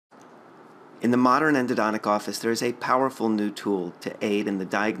In the modern endodontic office, there is a powerful new tool to aid in the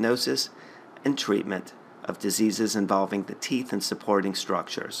diagnosis and treatment of diseases involving the teeth and supporting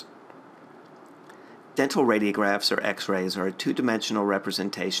structures. Dental radiographs, or X-rays, are a two-dimensional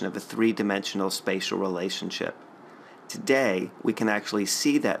representation of a three-dimensional spatial relationship. Today, we can actually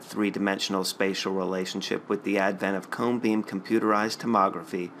see that three-dimensional spatial relationship with the advent of cone beam computerized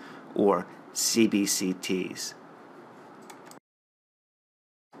tomography, or CBCTs.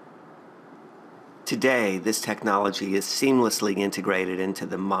 Today, this technology is seamlessly integrated into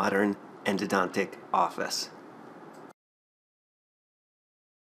the modern endodontic office.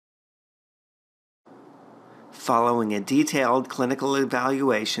 Following a detailed clinical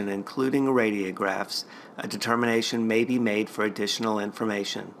evaluation, including radiographs, a determination may be made for additional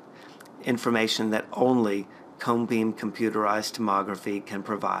information that only cone beam computerized tomography can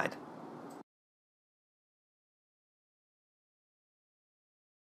provide.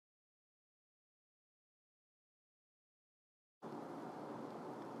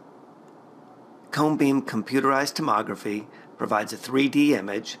 Cone beam computerized tomography provides a 3D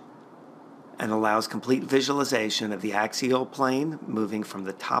image and allows complete visualization of the axial plane moving from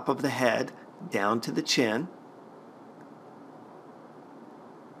the top of the head down to the chin,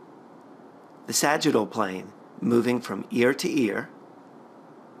 the sagittal plane moving from ear to ear,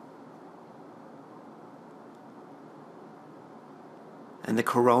 and the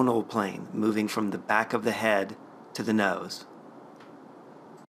coronal plane moving from the back of the head to the nose.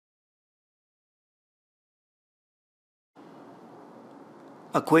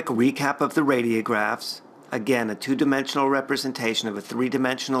 A quick recap of the radiographs. Again, a two-dimensional representation of a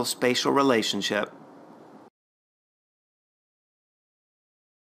three-dimensional spatial relationship.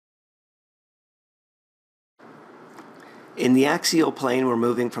 In the axial plane, we're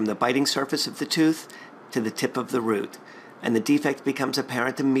moving from the biting surface of the tooth to the tip of the root, and the defect becomes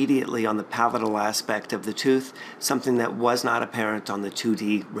apparent immediately on the palatal aspect of the tooth, something that was not apparent on the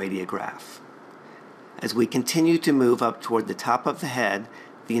 2D radiograph. As we continue to move up toward the top of the head,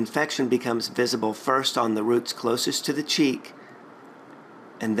 the infection becomes visible first on the roots closest to the cheek,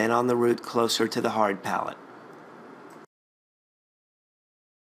 and then on the root closer to the hard palate.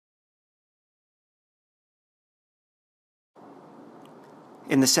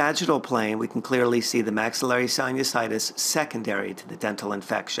 In the sagittal plane, we can clearly see the maxillary sinusitis secondary to the dental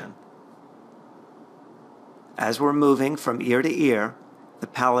infection. As we're moving from ear to ear, the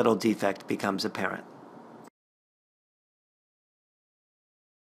palatal defect becomes apparent.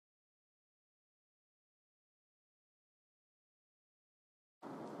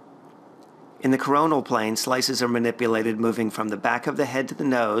 In the coronal plane, slices are manipulated moving from the back of the head to the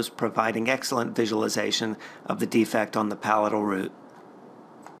nose, providing excellent visualization of the defect on the palatal root.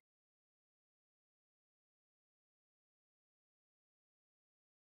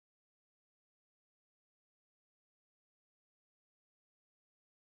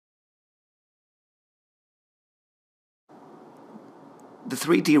 The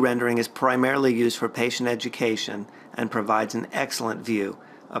 3D rendering is primarily used for patient education and provides an excellent view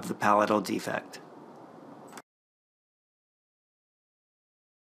of the palatal defect.